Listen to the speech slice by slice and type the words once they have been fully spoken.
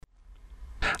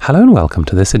Hello and welcome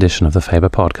to this edition of the Faber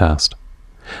podcast.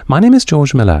 My name is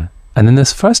George Miller, and in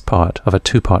this first part of a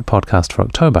two-part podcast for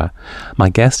October, my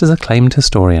guest is acclaimed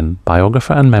historian,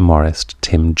 biographer and memoirist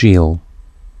Tim Jeal.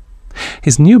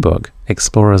 His new book,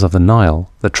 Explorers of the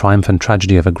Nile, The Triumph and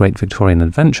Tragedy of a Great Victorian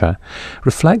Adventure,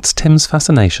 reflects Tim's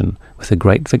fascination with the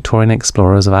great Victorian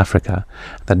explorers of Africa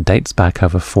that dates back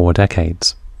over 4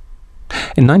 decades.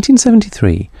 In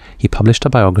 1973, he published a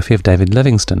biography of David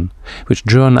Livingstone, which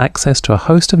drew on access to a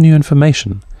host of new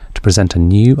information to present a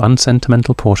new,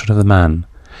 unsentimental portrait of the man,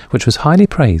 which was highly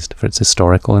praised for its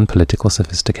historical and political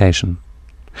sophistication.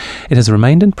 It has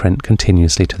remained in print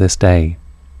continuously to this day.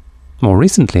 More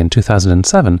recently, in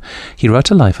 2007, he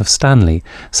wrote a life of Stanley,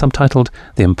 subtitled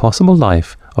The Impossible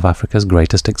Life of Africa's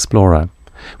Greatest Explorer,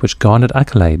 which garnered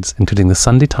accolades, including the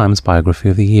Sunday Times Biography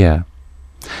of the Year.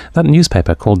 That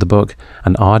newspaper called the book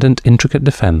an ardent, intricate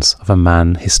defense of a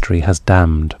man history has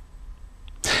damned.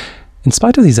 In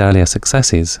spite of these earlier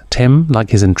successes, Tim, like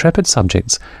his intrepid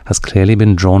subjects, has clearly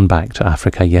been drawn back to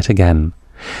Africa yet again,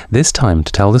 this time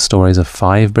to tell the stories of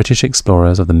 5 British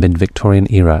explorers of the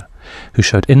mid-Victorian era, who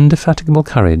showed indefatigable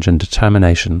courage and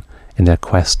determination in their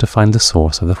quest to find the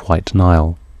source of the White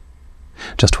Nile.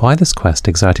 Just why this quest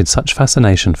exerted such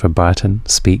fascination for Burton,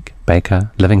 Speke, Baker,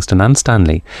 Livingstone and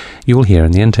Stanley, you will hear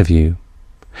in the interview.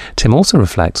 Tim also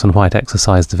reflects on why it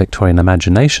exercised the Victorian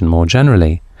imagination more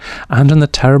generally, and on the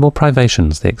terrible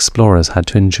privations the explorers had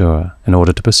to endure in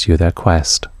order to pursue their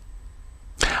quest.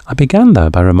 I began, though,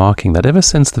 by remarking that ever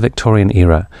since the Victorian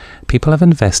era, people have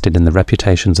invested in the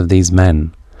reputations of these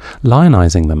men,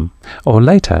 lionizing them, or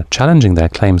later challenging their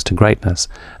claims to greatness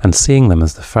and seeing them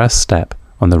as the first step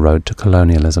on the road to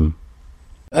colonialism.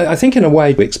 I think in a way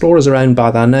explorers are owned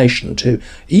by their nation too,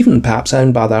 even perhaps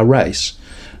owned by their race.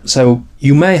 So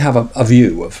you may have a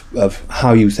view of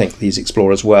how you think these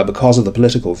explorers were because of the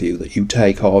political view that you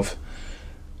take of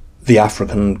the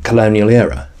African colonial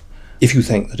era. If you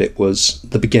think that it was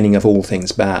the beginning of all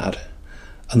things bad,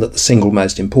 and that the single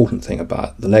most important thing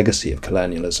about the legacy of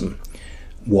colonialism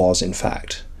was, in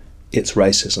fact, its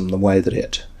racism, the way that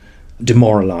it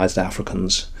demoralised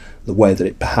Africans, the way that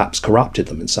it perhaps corrupted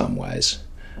them in some ways,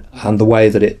 and the way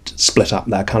that it split up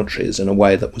their countries in a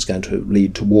way that was going to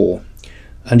lead to war.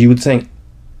 And you would think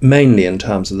mainly in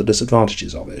terms of the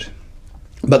disadvantages of it.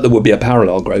 But there would be a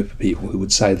parallel group of people who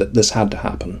would say that this had to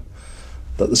happen,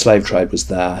 that the slave trade was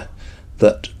there,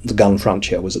 that the gun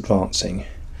frontier was advancing,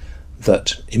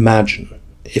 that imagine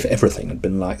if everything had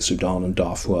been like Sudan and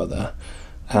Darfur there,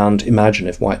 and imagine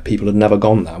if white people had never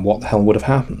gone there, what the hell would have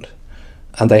happened?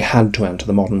 And they had to enter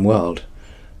the modern world.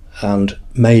 And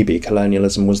maybe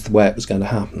colonialism was the way it was going to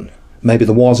happen. Maybe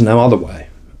there was no other way.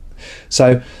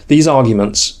 So these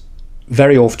arguments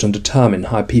very often determine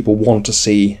how people want to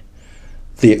see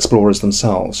the explorers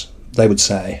themselves. They would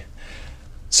say,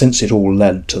 since it all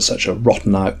led to such a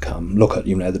rotten outcome, look at,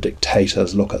 the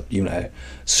dictators, look at,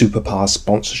 superpower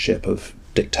sponsorship of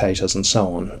dictators and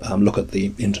so on, look at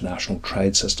the international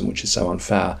trade system, which is so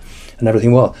unfair, and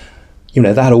everything. Well,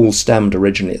 that all stemmed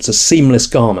originally. It's a seamless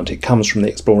garment. It comes from the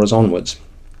explorers onwards.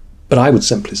 But I would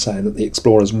simply say that the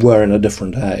explorers were in a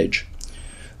different age.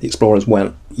 The explorers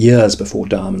went years before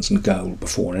diamonds and gold,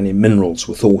 before any minerals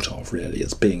were thought of, really,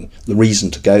 as being the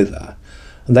reason to go there.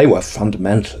 And they were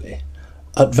fundamentally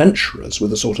adventurers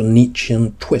with a sort of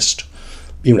Nietzschean twist.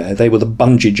 They were the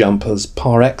bungee jumpers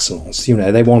par excellence.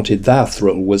 They wanted, their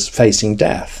thrill was facing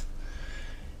death.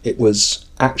 It was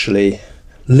actually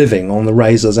living on the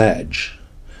razor's edge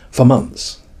for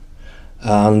months,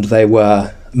 and they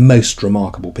were most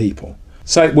remarkable people.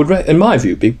 So it would, in my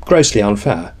view, be grossly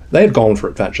unfair. They had gone for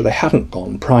adventure. They hadn't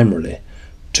gone primarily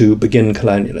to begin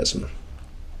colonialism.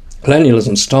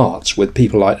 Colonialism starts with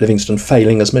people like Livingstone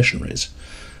failing as missionaries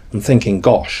and thinking,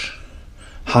 gosh,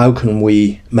 how can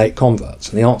we make converts?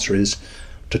 And the answer is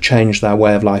to change their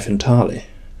way of life entirely.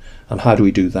 And how do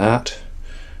we do that?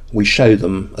 We show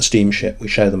them a steamship, we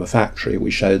show them a factory, we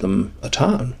show them a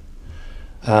town.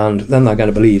 And then they're going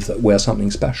to believe that we're something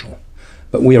special.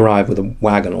 But we arrive with a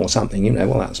wagon or something,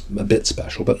 well, that's a bit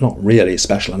special, but not really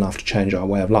special enough to change our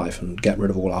way of life and get rid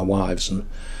of all our wives and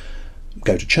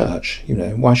go to church.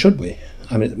 Why should we?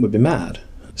 I mean, it would be mad.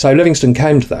 So Livingstone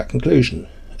came to that conclusion,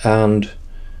 and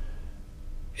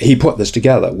he put this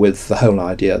together with the whole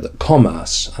idea that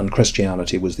commerce and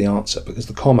Christianity was the answer, because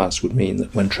the commerce would mean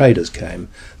that when traders came,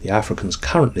 the Africans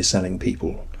currently selling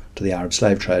people to the Arab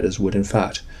slave traders would in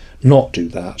fact not do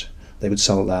that. They would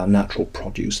sell their natural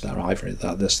produce, their ivory,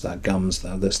 their this, their gums,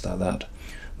 their this, their that,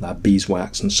 their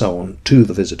beeswax and so on, to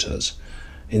the visitors,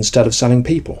 instead of selling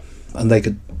people. And they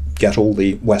could get all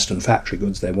the Western factory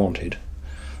goods they wanted,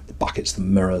 the buckets, the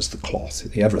mirrors, the cloth,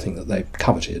 everything that they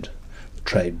coveted,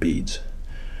 trade beads.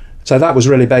 So that was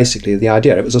really basically the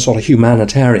idea. It was a sort of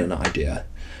humanitarian idea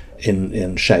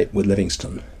in shape with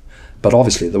Livingstone. But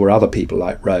obviously there were other people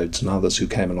like Rhodes and others who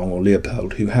came along, or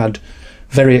Leopold, who had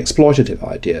very exploitative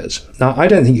ideas. Now, I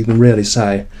don't think you can really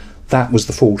say that was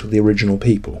the fault of the original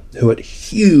people, who at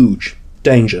huge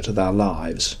danger to their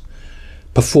lives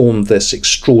performed this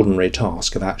extraordinary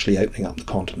task of actually opening up the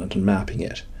continent and mapping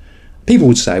it. People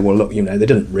would say, well, look, they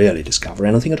didn't really discover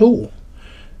anything at all.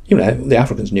 The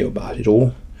Africans knew about it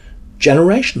all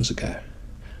generations ago.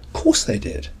 Of course they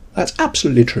did. That's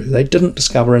absolutely true. They didn't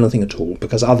discover anything at all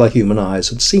because other human eyes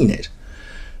had seen it.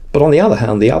 But on the other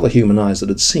hand, the other human eyes that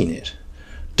had seen it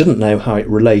didn't know how it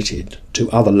related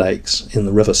to other lakes in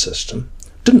the river system,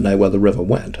 didn't know where the river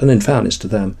went, and in fairness to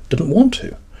them, didn't want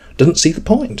to, didn't see the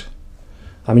point.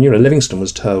 I mean, Livingstone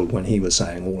was told when he was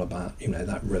saying all about,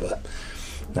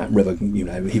 that river,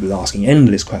 he was asking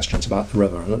endless questions about the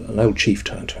river, and an old chief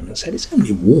turned to him and said, it's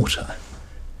only water.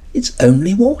 It's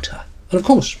only water. And of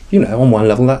course, on one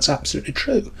level that's absolutely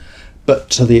true. But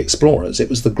to the explorers, it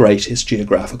was the greatest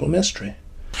geographical mystery.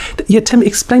 Yeah, Tim,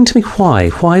 explain to me why.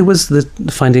 Why was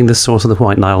finding the source of the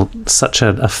White Nile such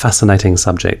a fascinating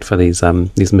subject for these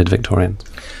mid-Victorians?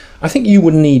 I think you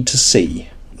would need to see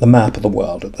the map of the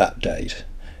world at that date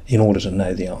in order to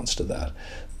know the answer to that.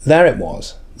 There it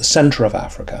was, the centre of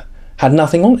Africa, had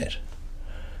nothing on it.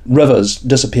 Rivers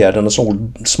disappeared in a sort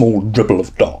of small dribble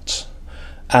of dots,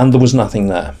 and there was nothing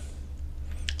there.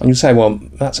 And you say, well,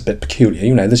 that's a bit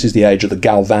peculiar. This is the age of the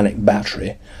galvanic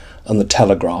battery and the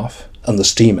telegraph and the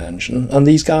steam engine, and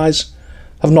these guys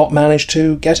have not managed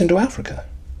to get into Africa.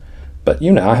 But,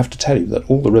 I have to tell you that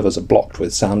all the rivers are blocked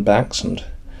with sandbanks and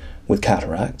with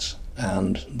cataracts,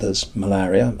 and there's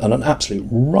malaria and an absolute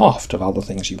raft of other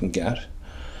things you can get.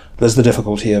 There's the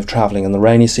difficulty of travelling in the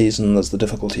rainy season, there's the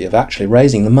difficulty of actually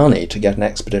raising the money to get an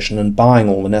expedition and buying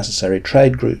all the necessary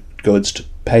trade goods to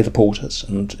pay the porters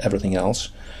and everything else.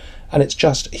 And it's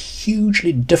just a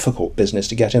hugely difficult business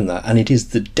to get in there, and it is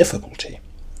the difficulty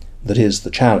that is the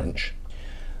challenge.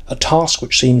 A task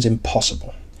which seems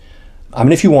impossible. I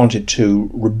mean, if you wanted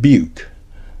to rebuke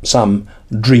some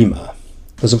dreamer,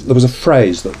 there was a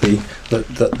phrase that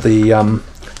the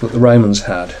Romans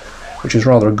had, which is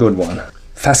rather a good one.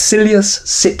 Facilius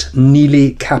sit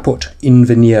nihil caput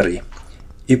invenire.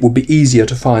 It would be easier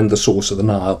to find the source of the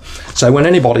Nile. So when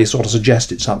anybody sort of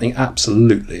suggested something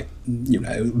absolutely,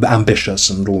 ambitious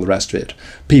and all the rest of it,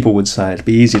 people would say it'd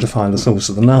be easier to find the source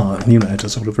of the Nile, to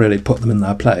sort of really put them in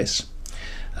their place.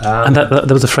 And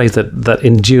there was a phrase that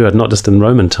endured not just in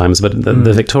Roman times, but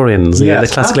the Victorians, the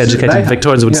classically educated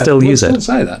Victorians would still use it. Still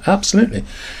say that, absolutely.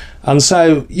 And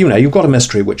so, you've got a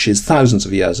mystery which is thousands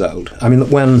of years old. I mean,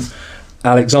 when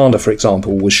Alexander, for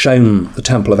example, was shown the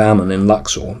Temple of Ammon in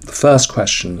Luxor, the first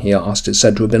question he asked is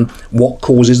said to have been, what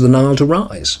causes the Nile to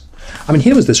rise? I mean,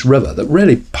 here was this river that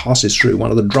really passes through one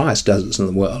of the driest deserts in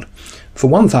the world. For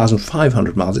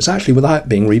 1,500 miles, it's actually without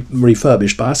being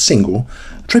refurbished by a single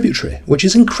tributary, which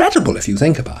is incredible if you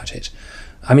think about it.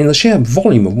 I mean, the sheer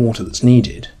volume of water that's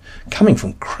needed, coming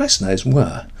from Christ knows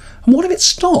where. And what if it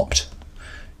stopped?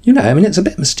 It's a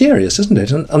bit mysterious, isn't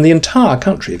it? And the entire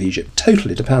country of Egypt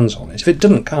totally depends on it. If it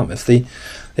didn't come, if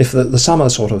the summer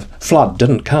sort of flood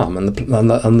didn't come, and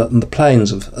the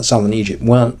plains of southern Egypt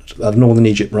of northern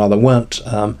Egypt weren't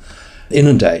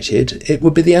inundated, it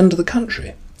would be the end of the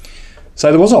country.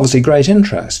 So there was obviously great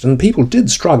interest, and people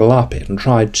did struggle up it and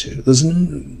tried to.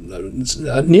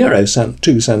 Nero sent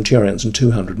 2 centurions and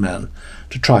 200 men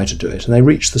to try to do it, and they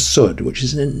reached the Sud, which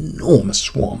is an enormous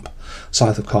swamp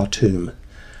south of Khartoum.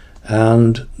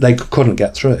 And they couldn't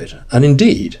get through it. And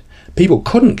indeed, people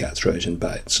couldn't get through it in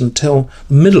boats until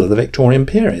the middle of the Victorian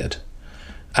period.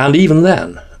 And even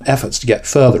then, efforts to get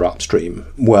further upstream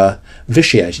were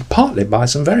vitiated partly by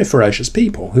some very ferocious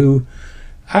people who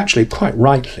actually, quite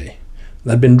rightly,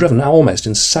 had been driven almost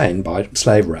insane by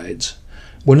slave raids,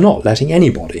 were not letting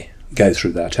anybody go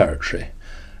through their territory.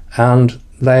 And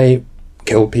they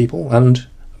killed people, and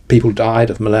people died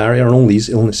of malaria and all these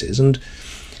illnesses. And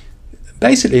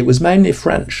basically, it was mainly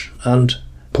French and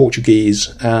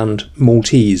Portuguese and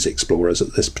Maltese explorers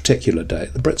at this particular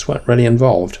date. The Brits weren't really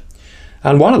involved.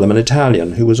 And one of them, an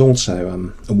Italian, who was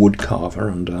also a wood carver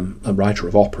and a writer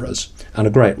of operas and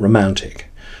a great romantic,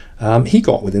 he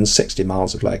got within 60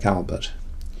 miles of Lake Albert.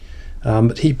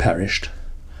 But he perished,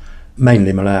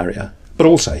 mainly malaria. But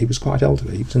also, he was quite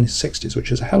elderly. He was in his 60s,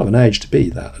 which is a hell of an age to be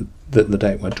the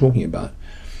date we're talking about.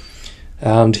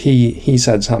 And he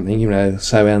said something,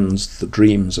 so ends the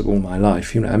dreams of all my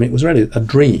life. It was really a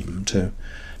dream to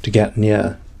get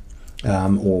near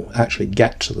or actually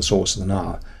get to the source of the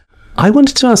Nile. I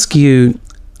wanted to ask you,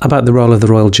 about the role of the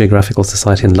Royal Geographical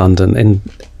Society in London in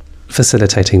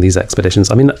facilitating these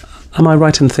expeditions. I mean, am I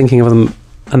right in thinking of them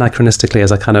anachronistically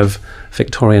as a kind of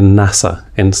Victorian NASA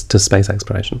into space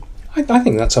exploration? I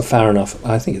think that's a fair enough.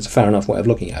 I think it's a fair enough way of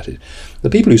looking at it. The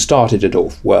people who started it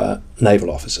off were naval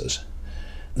officers.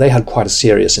 They had quite a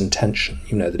serious intention,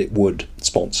 that it would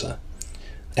sponsor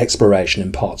exploration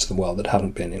in parts of the world that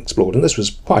hadn't been explored, and this was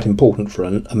quite important for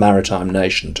a maritime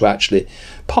nation to actually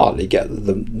partly get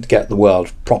the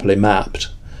world properly mapped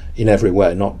in every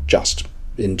way, not just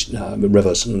in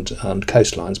rivers and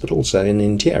coastlines, but also in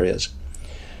interiors.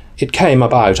 It came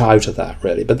about out of that,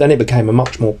 really, but then it became a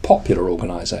much more popular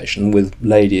organisation with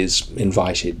ladies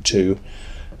invited to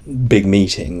big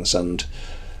meetings, and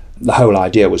the whole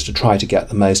idea was to try to get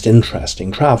the most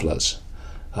interesting travellers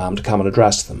to come and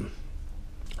address them.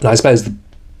 And I suppose the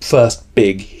first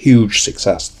big, huge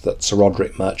success that Sir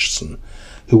Roderick Murchison,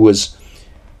 who was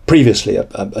previously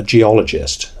a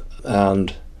geologist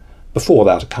and before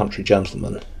that a country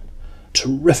gentleman,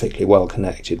 terrifically well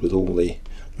connected with all the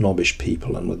knobbish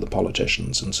people and with the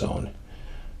politicians and so on,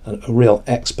 and a real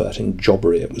expert in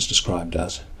jobbery, it was described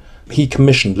as. He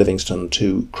commissioned Livingstone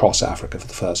to cross Africa for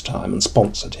the first time and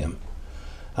sponsored him.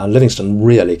 And Livingstone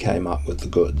really came up with the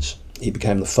goods. He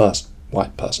became the first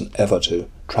white person ever to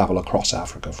travel across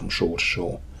Africa from shore to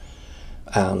shore.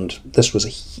 And this was a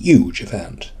huge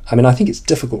event. I mean, I think it's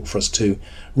difficult for us to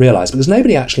realise, because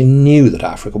nobody actually knew that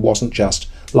Africa wasn't just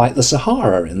like the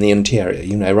Sahara in the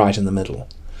interior, right in the middle.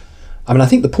 I mean, I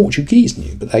think the Portuguese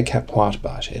knew, but they kept quiet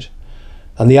about it.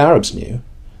 And the Arabs knew,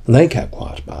 and they kept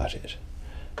quiet about it.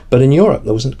 But in Europe,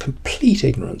 there was a complete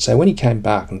ignorance. So when he came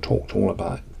back and talked all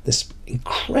about this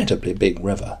incredibly big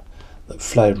river that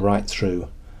flowed right through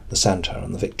the centre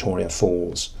and the Victoria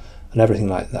Falls and everything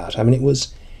like that, I mean, it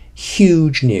was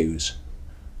huge news.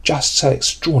 Just so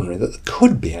extraordinary that there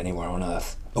could be anywhere on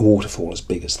earth a waterfall as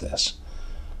big as this.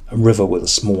 A river with a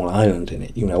small island in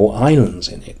it, or islands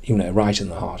in it, right in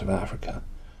the heart of Africa.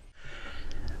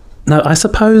 Now, I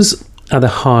suppose at the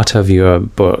heart of your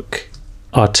book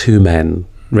are two men,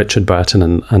 Richard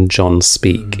Burton and John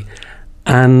Speke.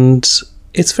 And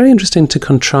it's very interesting to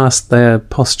contrast their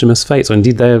posthumous fates, or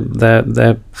indeed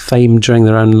their fame during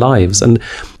their own lives. And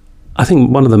I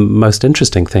think one of the most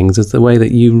interesting things is the way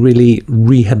that you really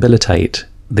rehabilitate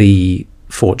the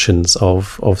fortunes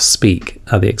of Speke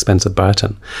at the expense of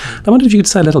Burton. I wonder if you could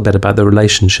say a little bit about the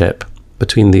relationship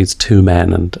between these two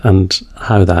men and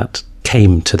how that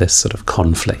came to this sort of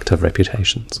conflict of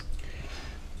reputations.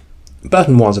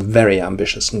 Burton was a very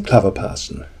ambitious and clever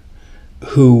person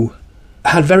who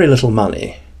had very little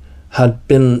money, had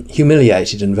been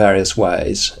humiliated in various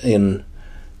ways in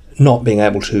not being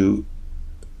able to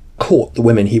court the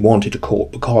women he wanted to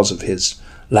court because of his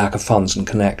lack of funds and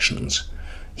connections.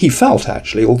 He felt,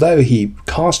 actually, although he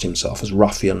cast himself as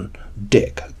ruffian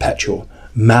Dick, perpetual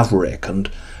maverick and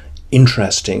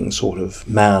interesting sort of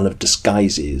man of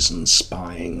disguises and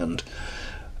spying and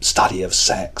study of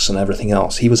sex and everything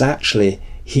else, he was actually,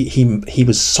 he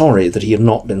was sorry that he had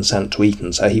not been sent to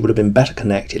Eton, so he would have been better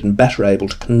connected and better able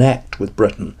to connect with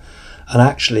Britain and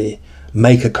actually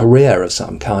make a career of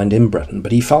some kind in Britain,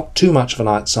 but he felt too much of an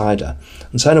outsider.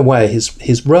 And so in a way,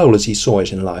 his role as he saw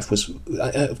it in life was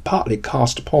partly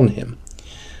cast upon him.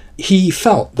 He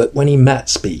felt that when he met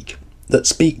Speke, that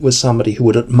Speke was somebody who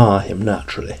would admire him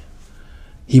naturally.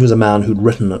 He was a man who'd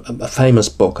written a famous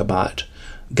book about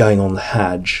going on the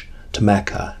Hajj to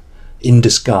Mecca in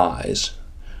disguise.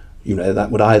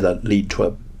 That would either lead to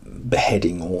a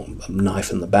beheading or a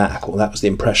knife in the back, or that was the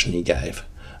impression he gave,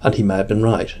 and he may have been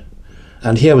right.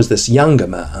 And here was this younger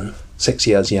man, 6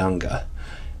 years younger,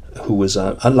 who was,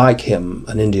 like him,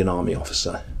 an Indian Army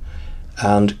officer.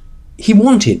 And he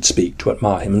wanted Speke to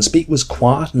admire him, and Speke was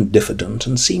quiet and diffident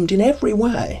and seemed in every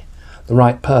way the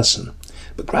right person.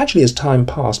 But gradually as time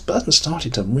passed, Burton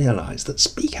started to realise that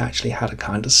Speke actually had a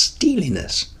kind of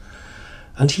steeliness.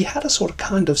 And he had a sort of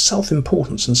kind of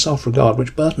self-importance and self-regard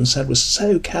which Burton said was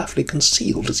so carefully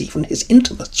concealed as even his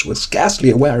intimates were scarcely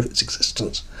aware of its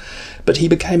existence. But he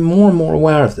became more and more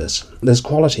aware of this. There's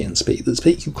quality in Speke, that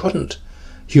Speke, you couldn't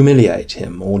humiliate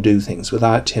him or do things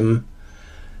without him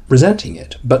resenting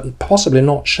it, but possibly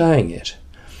not showing it.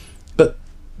 But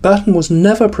Burton was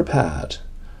never prepared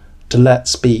to let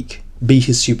Speke be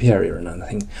his superior in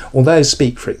anything. Although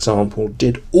Speke, for example,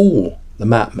 did all the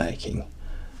map making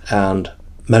and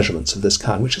measurements of this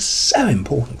kind, which is so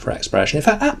important for exploration, in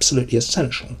fact absolutely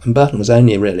essential, and Burton was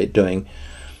only really doing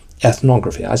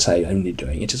ethnography. I say only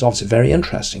doing it. It's obviously very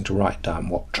interesting to write down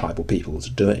what tribal peoples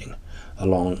are doing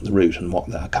along the route and what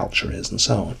their culture is and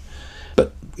so on.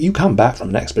 But you come back from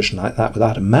an expedition like that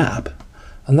without a map,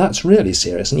 and that's really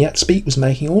serious, and yet Speke was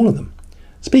making all of them.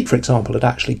 Speke, for example, had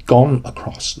actually gone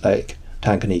across Lake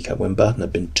Tanganyika when Burton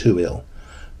had been too ill.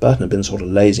 Burton had been sort of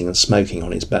lazing and smoking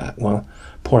on his back, while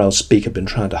poor old Speke had been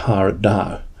trying to hire a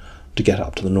dhow to get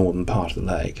up to the northern part of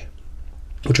the lake,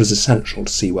 which was essential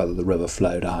to see whether the river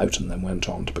flowed out and then went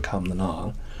on to become the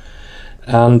Nile.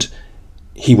 And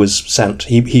he was sent,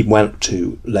 he went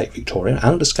to Lake Victoria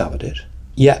and discovered it,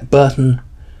 yet Burton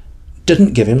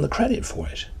didn't give him the credit for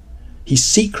it. He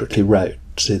secretly wrote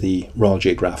to the Royal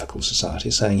Geographical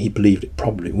Society saying he believed it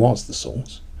probably was the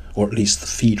source, or at least the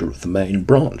feeder of the main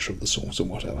branch of the source or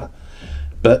whatever.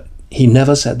 But he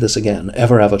never said this again,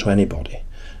 ever to anybody,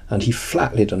 and he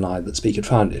flatly denied that Speke had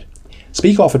found it.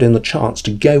 Speke offered him the chance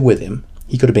to go with him.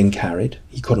 He could have been carried.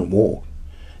 He couldn't walk.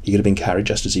 He could have been carried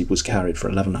just as he was carried for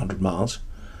 1,100 miles.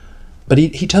 But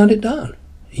he turned it down.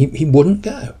 He wouldn't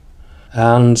go.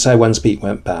 And so when Speke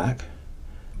went back,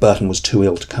 Burton was too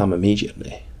ill to come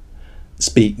immediately.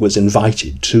 Speke was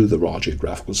invited to the Royal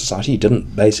Geographical Society. He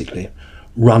didn't basically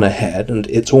run ahead, and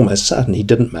it's almost certain he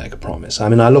didn't make a promise. I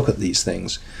mean, I look at these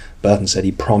things. Burton said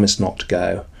he promised not to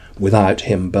go without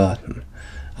him, Burton.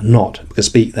 Not because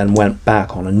Speke then went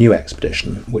back on a new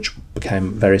expedition, which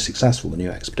became very successful, the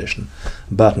new expedition.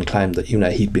 Burton claimed that,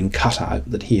 he'd been cut out,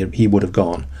 that he would have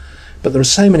gone. But there are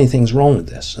so many things wrong with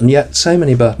this, and yet so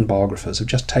many Burton biographers have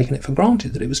just taken it for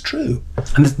granted that it was true.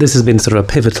 And this has been sort of a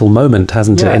pivotal moment,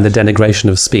 hasn't it, in the denigration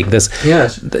of Speke? This,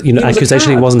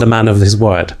 accusation he wasn't a man of his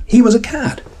word. He was a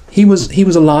cad. He was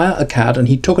a liar, a cad, and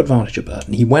he took advantage of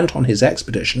Burton. He went on his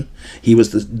expedition. He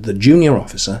was the junior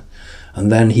officer,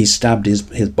 and then he stabbed his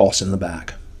boss in the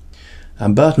back.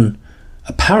 And Burton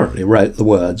apparently wrote the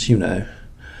words,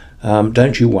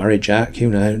 don't you worry, Jack,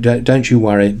 don't you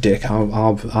worry, Dick,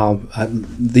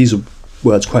 these are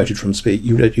words quoted from Speke,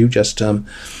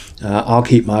 I'll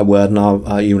keep my word, and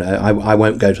I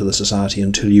won't go to the society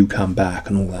until you come back,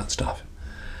 and all that stuff.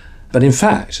 But in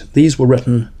fact, these were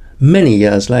written many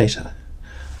years later.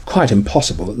 Quite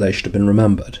impossible that they should have been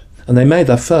remembered. And they made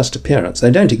their first appearance.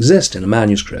 They don't exist in a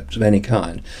manuscript of any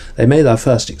kind. They made their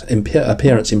first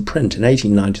appearance in print in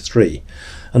 1893.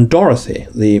 And Dorothy,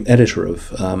 the editor of,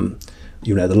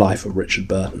 The Life of Richard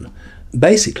Burton,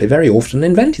 basically very often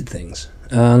invented things.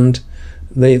 And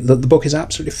the book is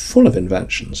absolutely full of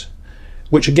inventions,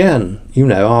 which again,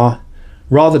 are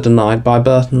rather denied by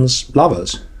Burton's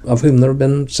lovers, of whom there have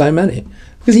been so many.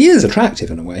 Because he is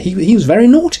attractive in a way. He was very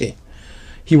naughty.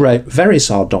 He wrote very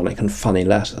sardonic and funny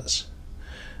letters.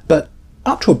 But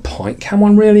up to a point, can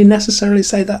one really necessarily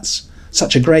say that's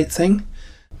such a great thing?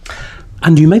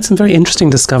 And you made some very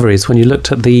interesting discoveries when you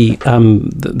looked at the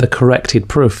corrected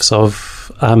proofs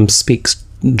of Speke's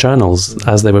journals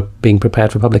as they were being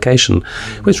prepared for publication,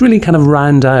 which really kind of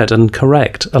round out and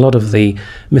correct a lot of the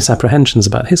misapprehensions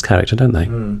about his character, don't they?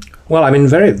 Well, I mean,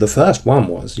 the first one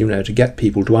was, to get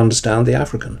people to understand the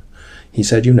African. He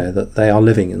said, that they are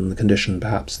living in the condition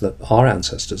perhaps that our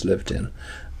ancestors lived in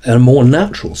a more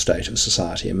natural state of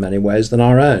society in many ways than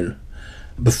our own,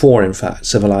 before, in fact,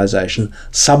 civilization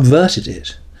subverted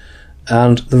it.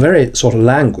 And the very sort of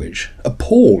language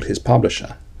appalled his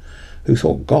publisher, who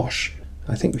thought, gosh,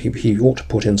 I think he ought to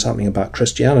put in something about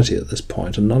Christianity at this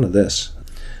point, and none of this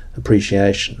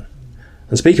appreciation.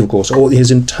 And Speke, of course, his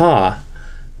entire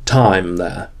time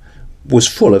there was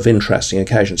full of interesting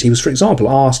occasions. He was, for example,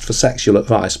 asked for sexual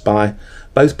advice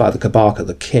both by the Kabaka,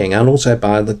 the king, and also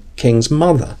by the king's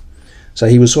mother. So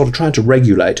he was sort of trying to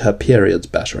regulate her periods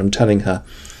better and telling her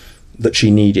that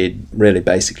she needed really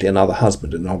basically another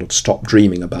husband in order to stop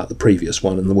dreaming about the previous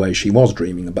one in the way she was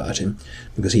dreaming about him,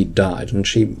 because he'd died, and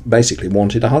she basically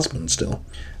wanted a husband still.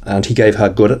 And he gave her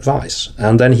good advice.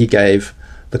 And then he gave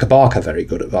the Kabaka very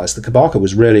good advice. The Kabaka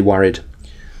was really worried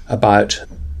about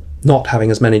not having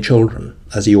as many children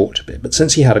as he ought to be. But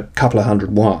since he had a couple of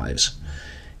hundred wives,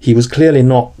 he was clearly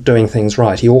not doing things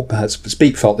right.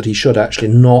 Speke felt that he should actually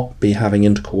not be having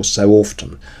intercourse so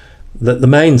often. That the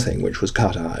main thing which was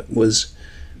cut out was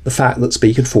the fact that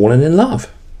Speke had fallen in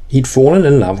love. He'd fallen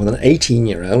in love with an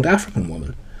 18-year-old African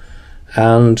woman.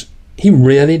 And he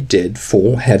really did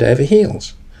fall head over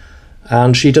heels.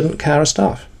 And she didn't care a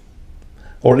stuff.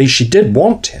 Or at least she did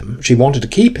want him. She wanted to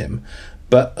keep him,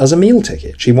 but as a meal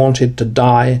ticket. She wanted to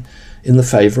die in the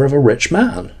favour of a rich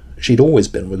man. She'd always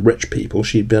been with rich people.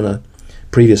 She'd been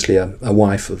previously a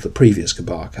wife of the previous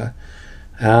Kabaka,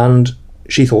 and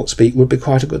she thought Speke would be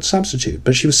quite a good substitute.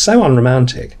 But she was so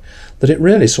unromantic that it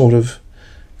really sort of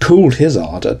cooled his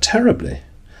ardour terribly.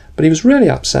 But he was really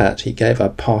upset. He gave her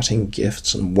parting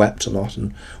gifts and wept a lot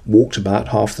and walked about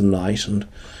half the night and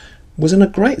was in a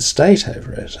great state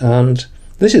over it. And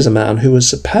this is a man who was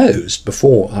supposed,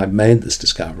 before I made this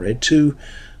discovery, to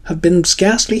have been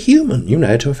scarcely human,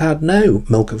 to have had no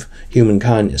milk of human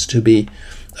kindness, to be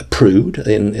prude,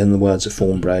 in the words of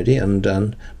Fawn Brodie,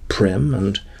 and prim,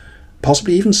 and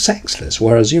possibly even sexless,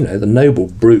 whereas, the noble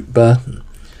brute Burton,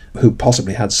 who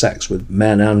possibly had sex with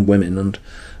men and women,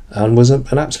 and was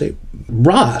an absolute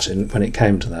riot when it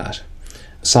came to that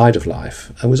side of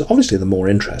life, and was obviously the more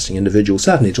interesting individual,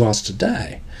 certainly to us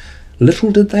today.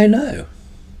 Little did they know.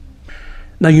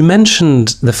 Now, you mentioned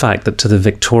the fact that to the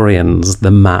Victorians,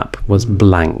 the map was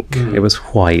blank. It was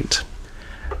white.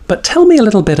 But tell me a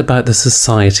little bit about the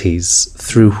societies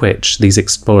through which these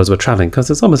explorers were travelling, because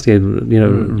it's obviously a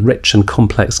rich and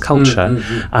complex culture,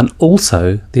 and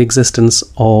also the existence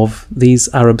of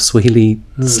these Arab Swahili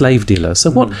slave dealers.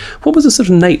 So what was the sort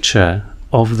of nature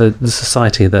of the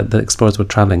society that the explorers were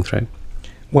travelling through?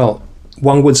 Well,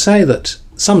 one would say that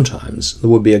sometimes there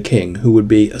would be a king who would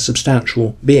be a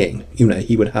substantial being.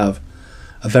 He would have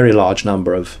a very large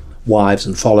number of wives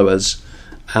and followers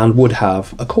and would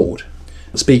have a court.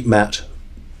 Speke met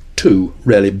two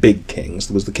really big kings.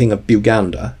 There was the king of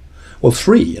Buganda, well,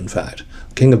 three, in fact.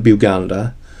 The king of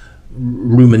Buganda,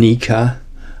 Rumanika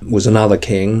was another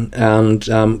king, and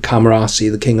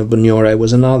Kamarasi, the king of Bunyore,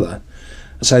 was another.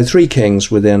 So three kings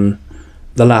within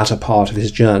the latter part of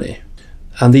his journey.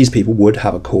 And these people would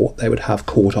have a court. They would have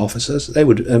court officers. They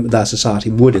would, their society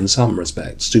would, in some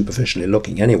respects, superficially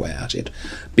looking anyway at it,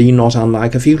 be not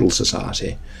unlike a feudal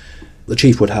society. The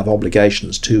chief would have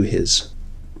obligations to his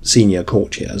senior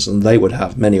courtiers, and they would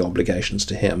have many obligations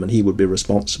to him, and he would be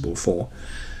responsible for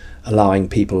allowing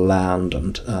people land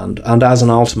and as an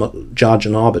ultimate judge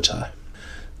and arbiter.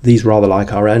 These, rather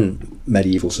like our own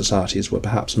medieval societies, were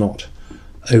perhaps not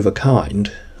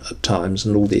overkind at times,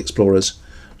 and all the explorers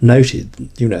noted,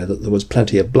 that there was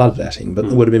plenty of bloodletting, but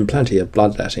there would have been plenty of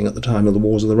bloodletting at the time of the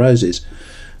Wars of the Roses.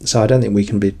 So I don't think we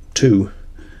can be too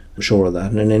sure of that.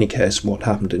 And in any case, what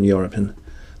happened in Europe in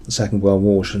the Second World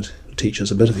War should teach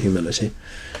us a bit of humility.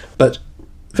 But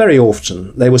very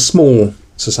often they were small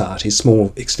societies,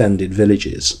 small extended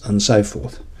villages, and so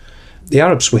forth. The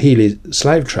Arab Swahili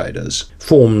slave traders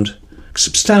formed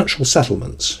substantial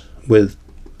settlements with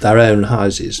their own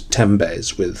houses,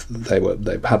 tembes,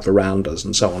 they had verandas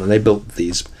and so on, and they built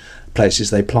these places.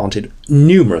 They planted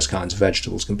numerous kinds of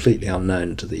vegetables completely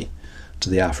unknown to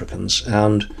the Africans,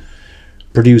 and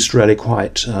produced really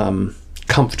quite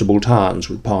comfortable towns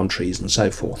with palm trees and so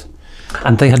forth.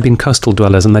 And they had been coastal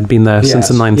dwellers, and they'd been there since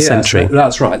the 9th century.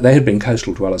 That's right. They had been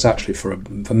coastal dwellers actually for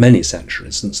many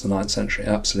centuries, since the 9th century,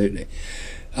 absolutely.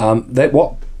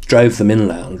 What drove them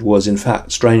inland was, in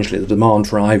fact, strangely, the demand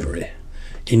for ivory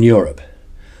in Europe.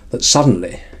 That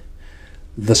suddenly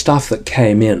the stuff that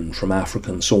came in from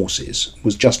African sources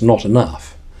was just not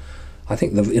enough. I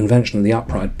think the invention of the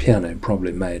upright piano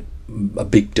probably made a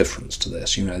big difference to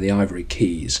this, the ivory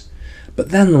keys. But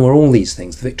then there were all these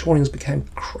things. The Victorians became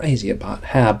crazy about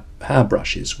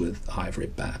hairbrushes with ivory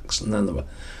backs, and then there were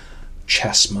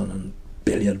chessmen and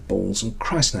billiard balls and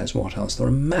Christ knows what else. There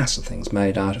were a mass of things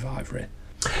made out of ivory.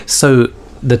 So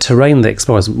the terrain the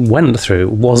explorers went through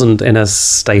wasn't in a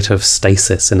state of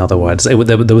stasis, in other words. There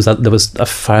was a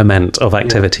ferment of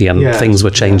activity, and things were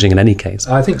changing in any case.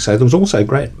 I think so. There was also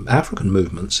great African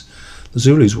movements. The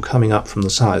Zulus were coming up from the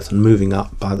south and moving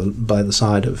up by the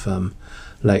side of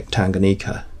Lake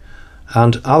Tanganyika,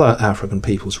 and other African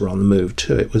peoples were on the move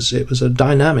too. It was a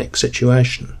dynamic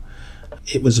situation.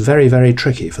 It was very, very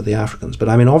tricky for the Africans, but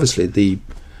I mean, obviously the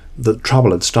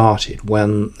trouble had started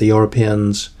when the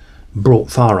Europeans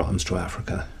brought firearms to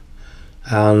Africa,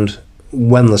 and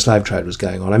when the slave trade was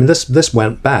going on. I mean, this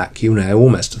went back,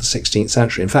 almost to the 16th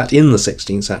century. In fact, in the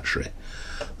 16th century,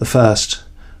 the first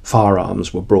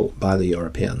firearms were brought by the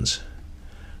Europeans,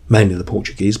 mainly the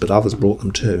Portuguese, but others brought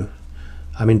them too.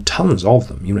 I mean, tons of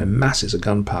them, masses of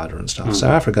gunpowder and stuff. So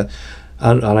Africa,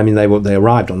 and I mean, they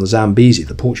arrived on the Zambezi.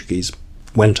 The Portuguese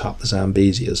went up the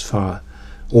Zambezi as far,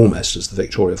 almost as the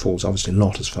Victoria Falls, obviously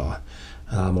not as far,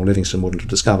 or Livingstone wouldn't have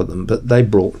discovered them, but they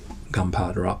brought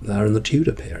gunpowder up there in the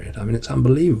Tudor period. I mean, it's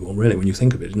unbelievable, really, when you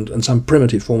think of it, and some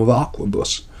primitive form of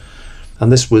arquebus.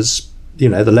 And this was, the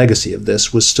legacy of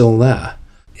this was still there.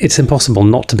 It's impossible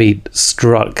not to be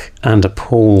struck and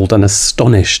appalled and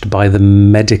astonished by the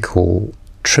medical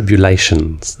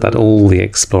tribulations that all the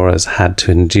explorers had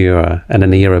to endure in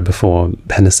an era before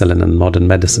penicillin and modern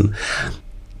medicine.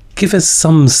 Give us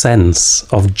some sense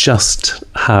of just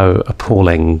how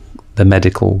appalling the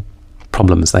medical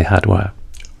problems they had were.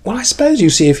 Well, I suppose, you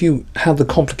see, if you had the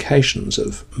complications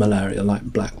of malaria, like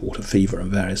blackwater fever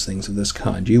and various things of this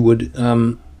kind, you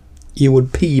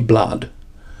would pee blood.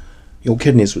 Your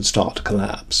kidneys would start to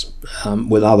collapse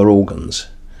with other organs.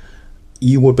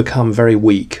 you would become very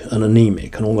weak and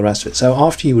anemic and all the rest of it. So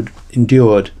after you had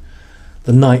endured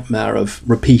the nightmare of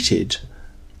repeated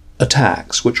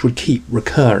attacks, which would keep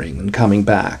recurring and coming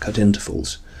back at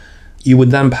intervals, you would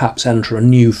then perhaps enter a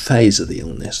new phase of the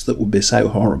illness that would be so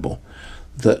horrible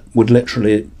that would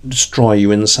literally destroy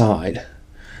you inside.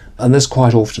 And this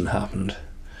quite often happened.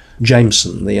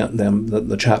 Jameson,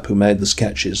 the chap who made the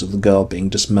sketches of the girl being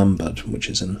dismembered, which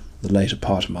is in the later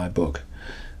part of my book,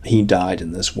 he died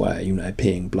in this way,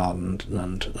 peeing blood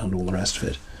and all the rest of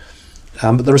it.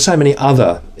 But there are so many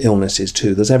other illnesses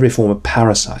too. There's every form of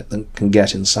parasite that can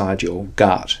get inside your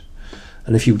gut.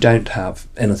 And if you don't have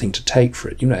anything to take for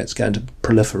it, it's going to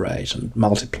proliferate and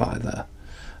multiply there.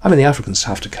 I mean, the Africans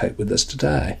have to cope with this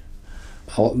today.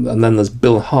 And then there's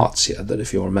bilharzia, that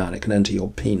if you're a man, it can enter your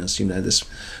penis, this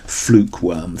fluke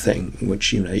worm thing,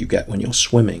 which, you get when you're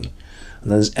swimming. And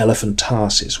then there's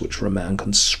elephantiasis, which for a man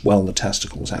can swell the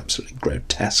testicles absolutely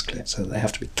grotesquely, so they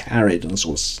have to be carried in a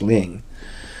sort of sling.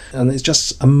 And it's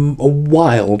just a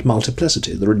wild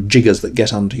multiplicity. There are jiggers that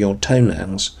get under your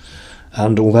toenails,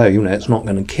 and although, it's not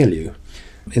going to kill you,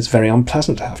 it's very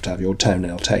unpleasant to have your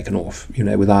toenail taken off,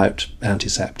 without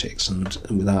antiseptics and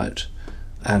without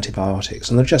antibiotics.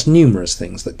 And there are just numerous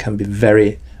things that can be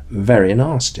very, very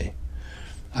nasty.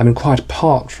 I mean, quite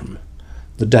apart from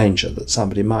the danger that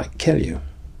somebody might kill you,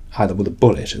 either with a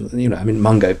bullet.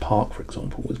 Mungo Park, for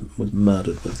example, was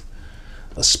murdered with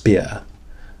a spear,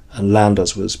 and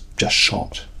Landers was just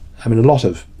shot. I mean, a lot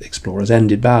of explorers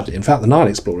ended badly. In fact, the Nile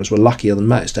explorers were luckier than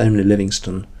most, only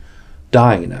Livingstone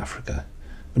dying in Africa.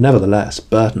 But nevertheless,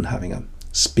 Burton having a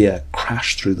spear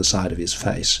crash through the side of his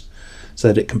face, so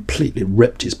that it completely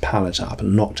ripped his palate up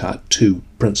and knocked out 2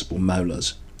 principal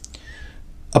molars.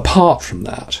 Apart from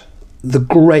that, the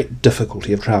great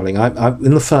difficulty of travelling,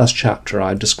 in the first chapter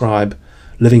I describe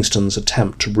Livingstone's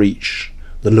attempt to reach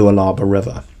the Lualaba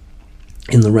River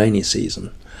in the rainy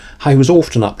season, how he was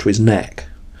often up to his neck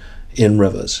in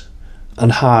rivers,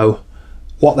 and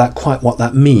what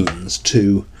that means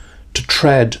to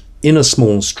tread in a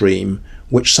small stream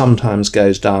which sometimes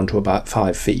goes down to about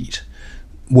 5 feet,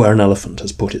 where an elephant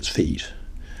has put its feet.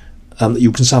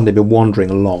 You can suddenly be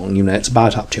wandering along, it's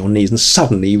about up to your knees, and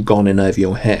suddenly you've gone in over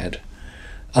your head.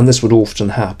 And this would often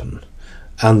happen.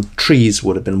 And trees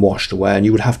would have been washed away, and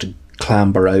you would have to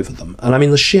clamber over them. And I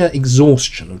mean, the sheer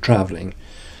exhaustion of travelling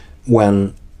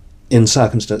when in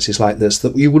circumstances like this,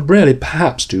 that you would really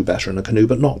perhaps do better in a canoe,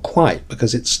 but not quite,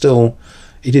 because it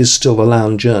is still a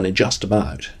land journey just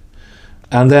about.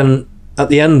 And then at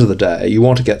the end of the day, you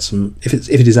want to get some, if it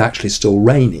is actually still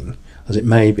raining, as it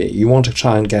may be, you want to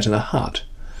try and get in a hut,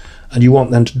 and you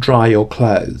want then to dry your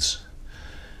clothes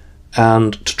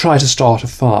and to try to start a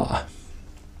fire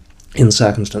in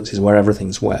circumstances where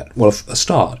everything's wet. Well, for a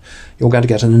start, you're going to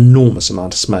get an enormous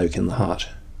amount of smoke in the hut.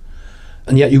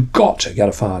 And yet you've got to get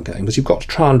a fire going, because you've got to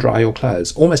try and dry your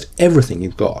clothes. Almost everything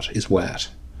you've got is wet.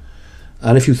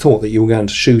 And if you thought that you were going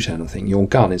to shoot anything, your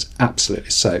gun is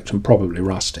absolutely soaked and probably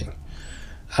rusting.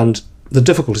 And the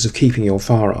difficulties of keeping your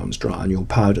firearms dry and your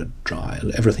powder dry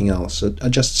and everything else are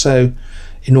just so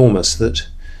enormous that,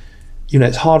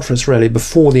 it's hard for us really,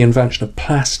 before the invention of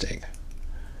plastic.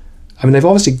 I mean, they've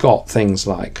obviously got things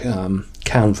like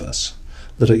canvas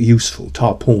that are useful,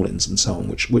 tarpaulins and so on,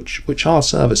 which are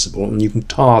serviceable, and you can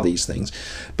tar these things.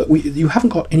 But you haven't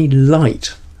got any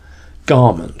light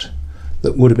garment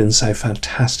that would have been so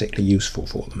fantastically useful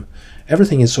for them.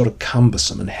 Everything is sort of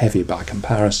cumbersome and heavy by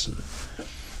comparison.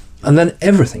 And then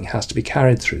everything has to be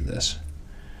carried through this.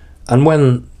 And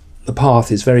when the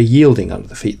path is very yielding under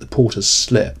the feet, the porters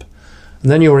slip. And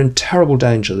then you're in terrible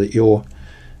danger that your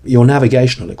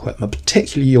navigational equipment,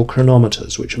 particularly your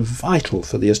chronometers, which are vital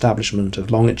for the establishment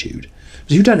of longitude,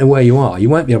 because you don't know where you are,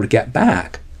 you won't be able to get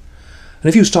back. And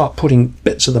if you start putting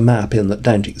bits of the map in that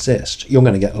don't exist, you're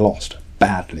going to get lost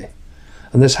badly.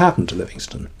 And this happened to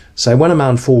Livingstone. So when a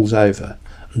man falls over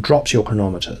and drops your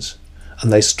chronometers,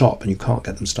 and they stop and you can't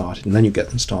get them started, and then you get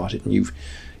them started and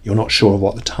you're not sure of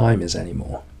what the time is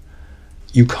anymore,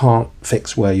 you can't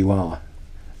fix where you are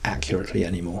accurately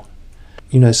anymore.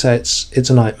 So it's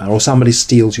a nightmare. Or somebody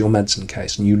steals your medicine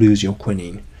case and you lose your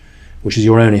quinine, which is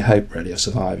your only hope really of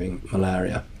surviving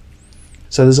malaria.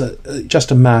 So there's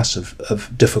just a mass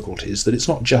of difficulties, that it's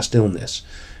not just illness,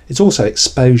 it's also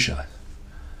exposure.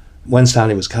 When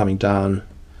Stanley was coming down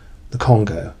the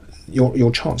Congo,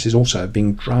 your chances also of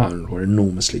being drowned were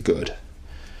enormously good.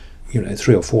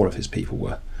 3 or 4 of his people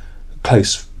were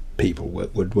close people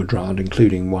were drowned,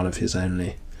 including one of his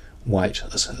only white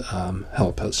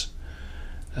helpers.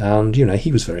 And,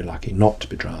 he was very lucky not to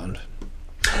be drowned.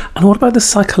 And what about the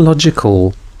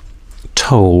psychological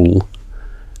toll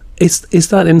Is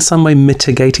that in some way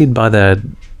mitigated by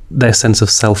their sense of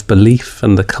self-belief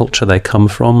and the culture they come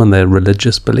from and their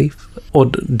religious belief? Or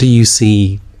do you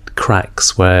see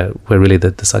cracks where really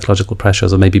the psychological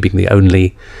pressures of maybe being the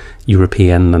only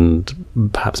European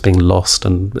and perhaps being lost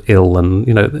and ill,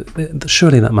 and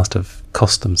surely that must have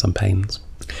cost them some pains?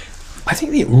 I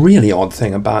think the really odd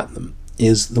thing about them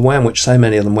is the way in which so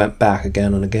many of them went back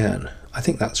again and again. I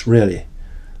think that's really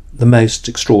the most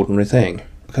extraordinary thing,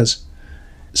 because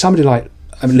somebody like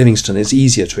Livingstone is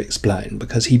easier to explain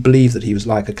because he believed that he was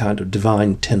like a kind of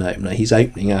divine tin opener. He's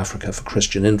opening Africa for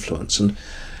Christian influence, and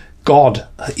God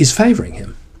is favouring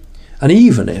him. And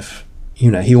even if,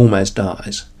 he almost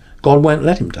dies, God won't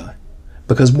let him die,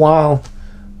 because while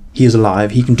he is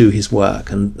alive, he can do his work.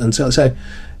 And so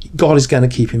God is going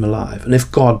to keep him alive. And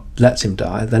if God lets him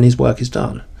die, then his work is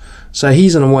done. So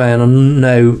he's in a way in a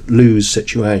no-lose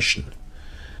situation.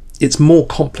 It's more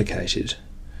complicated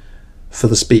for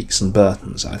the Speakes and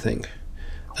Burtons, I think.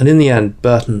 And in the end,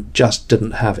 Burton just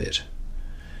didn't have it.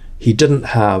 He didn't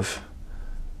have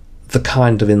the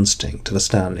kind of instinct of a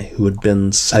Stanley who had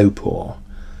been so poor,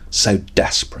 so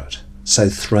desperate, so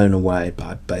thrown away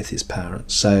by both his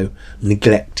parents, so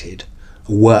neglected,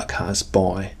 a workhouse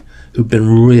boy who'd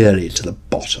been really to the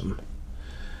bottom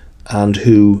and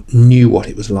who knew what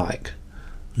it was like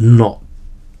not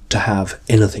to have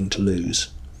anything to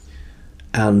lose,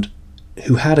 and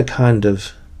who had a kind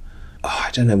of,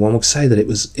 one would say that it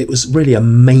was really a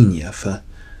mania for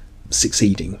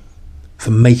succeeding,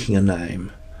 for making a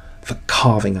name, for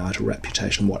carving out a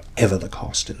reputation, whatever the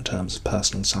cost in terms of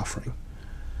personal suffering.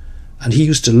 And he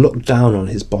used to look down on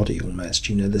his body almost,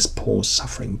 this poor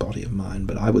suffering body of mine,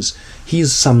 but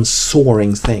he's some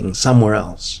soaring thing somewhere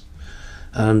else.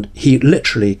 And he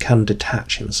literally can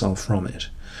detach himself from it.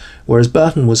 Whereas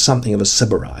Burton was something of a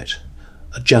sybarite,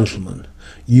 a gentleman,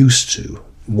 used to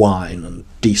wine and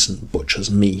decent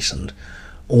butcher's meat and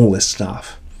all this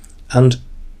stuff. And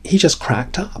he just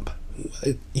cracked up.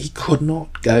 He could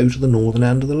not go to the northern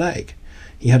end of the lake.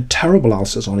 He had terrible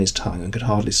ulcers on his tongue and could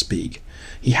hardly speak.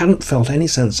 He hadn't felt any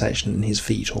sensation in his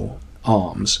feet or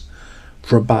arms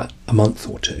for about a month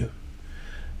or two.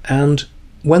 And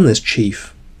when this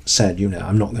chief said,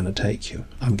 I'm not going to take you,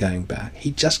 I'm going back,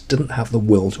 he just didn't have the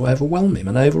will to overwhelm him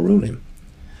and overrule him.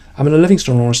 A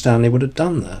Livingstone or a Stanley would have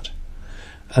done that.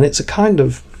 And it's a kind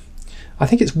of, I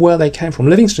think it's where they came from.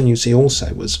 Livingstone, you see,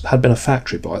 also had been a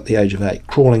factory boy at the age of 8,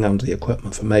 crawling under the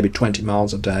equipment for maybe 20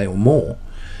 miles a day or more,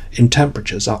 in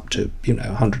temperatures up to,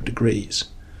 100 degrees.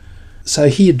 So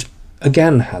he had,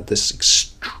 again, had this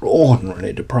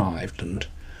extraordinarily deprived and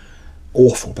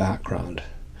awful background.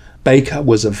 Baker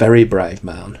was a very brave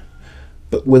man,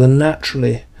 but with a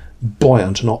naturally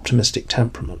buoyant and optimistic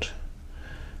temperament.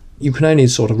 You can only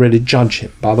sort of really judge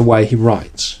him by the way he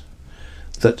writes,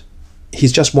 that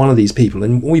he's just one of these people,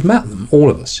 and we've met them, all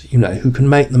of us, who can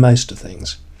make the most of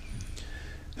things,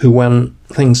 who when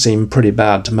things seem pretty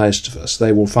bad to most of us,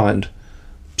 they will find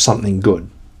something good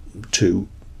to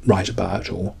write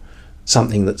about or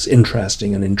something that's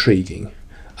interesting and intriguing,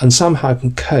 and somehow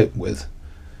can cope with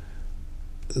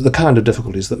the kind of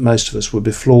difficulties that most of us would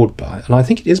be floored by. And I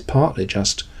think it is partly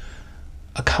just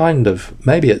a kind of,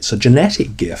 maybe it's a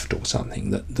genetic gift or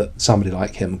something, that somebody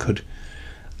like him could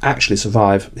actually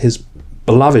survive his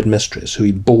beloved mistress, who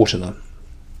he bought in a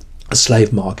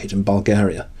slave market in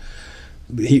Bulgaria.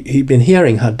 He'd been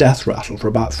hearing her death rattle for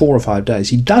about 4 or 5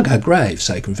 days. He dug her grave,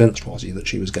 so convinced was he that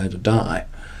she was going to die.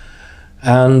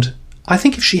 And I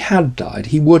think if she had died,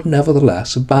 he would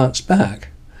nevertheless have bounced back.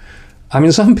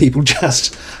 Some people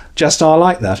just are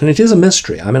like that, and it is a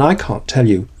mystery. I can't tell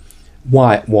you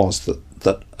why it was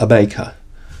that a Baker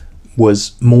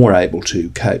was more able to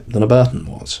cope than a Burton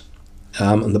was.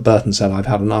 And the Burton said, I've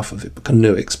had enough of it,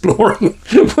 canoe exploring.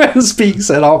 When Speake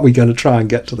said, aren't we going to try and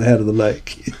get to the head of the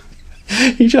lake?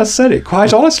 He just said it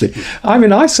quite honestly.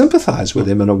 I sympathise with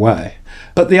him in a way.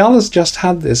 But the others just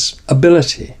had this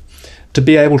ability to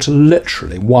be able to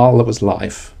literally, while there was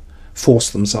life, force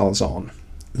themselves on.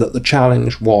 That the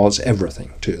challenge was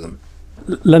everything to them.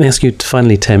 Let me ask you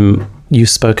finally, Tim, you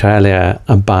spoke earlier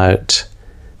about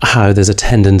how there's a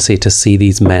tendency to see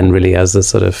these men really as the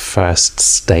sort of first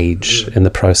stage in the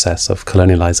process of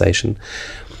colonialisation.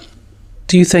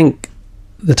 Do you think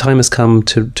the time has come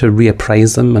to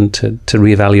reappraise them and to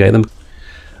reevaluate them?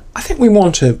 I think we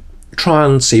want to try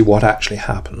and see what actually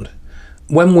happened.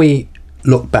 When we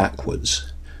look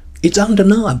backwards, it's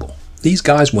undeniable. These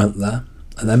guys went there,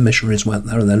 and then missionaries went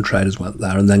there, and then traders went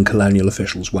there, and then colonial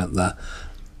officials went there.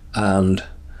 And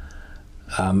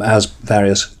as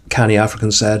various canny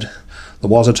Africans said, there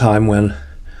was a time when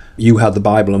you had the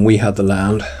Bible and we had the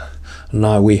land,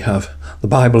 Now we have the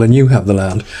Bible and you have the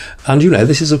land. And,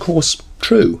 this is, of course,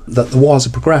 true, that there was a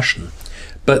progression.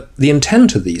 But the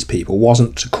intent of these people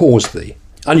wasn't to cause thee.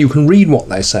 And you can read what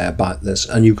they say about this,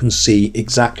 and you can see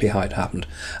exactly how it happened.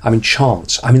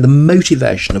 Chance. The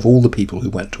motivation of all the people who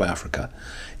went to Africa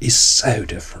is so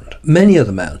different. Many of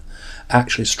the men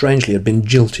actually, strangely, had been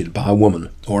jilted by a woman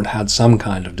or had had some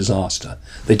kind of disaster.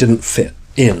 They didn't fit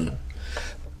in,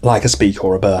 like a Speke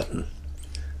or a Burton.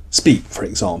 Speke, for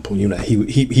example,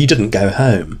 he didn't go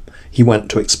home. He went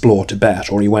to explore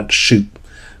Tibet, or he went to shoot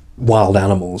wild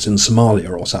animals in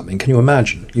Somalia or something. Can you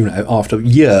imagine, after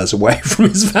years away from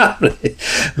his family,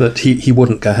 that he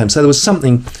wouldn't go home? So there was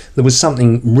something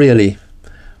really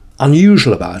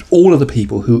unusual about all of the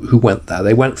people who went there.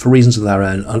 They went for reasons of their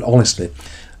own, and honestly,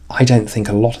 I don't think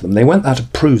a lot of them. They went there to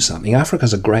prove something.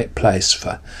 Africa's a great place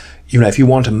for, if you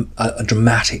want a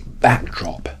dramatic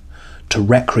backdrop to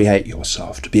recreate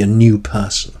yourself, to be a new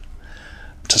person,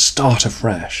 to start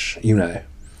afresh,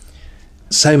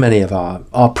 So many of our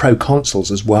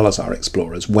proconsuls, as well as our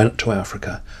explorers, went to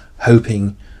Africa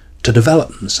hoping to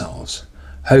develop themselves,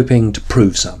 hoping to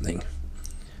prove something.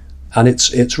 And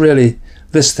it's really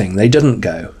this thing. They didn't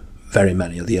go, very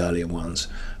many of the earlier ones,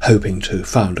 hoping to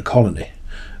found a colony.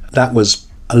 That was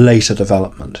a later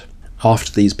development,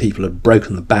 after these people had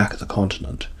broken the back of the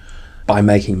continent by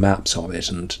making maps of it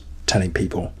and telling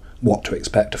people what to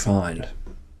expect to find.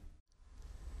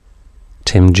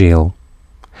 Tim Jeal.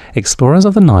 Explorers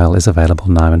of the Nile is available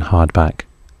now in hardback.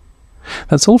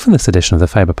 That's all for this edition of the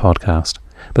Faber podcast,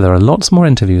 but there are lots more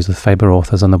interviews with Faber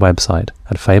authors on the website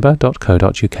at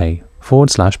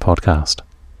faber.co.uk/podcast.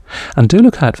 And do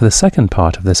look out for the second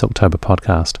part of this October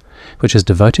podcast, which is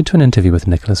devoted to an interview with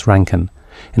Nicholas Rankin,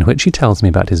 in which he tells me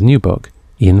about his new book,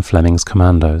 Ian Fleming's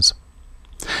Commandos.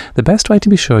 The best way to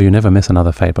be sure you never miss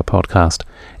another Faber podcast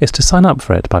is to sign up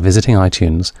for it by visiting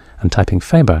iTunes and typing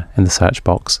Faber in the search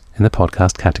box in the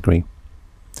podcast category.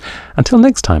 Until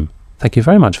next time, thank you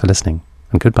very much for listening,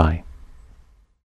 and goodbye.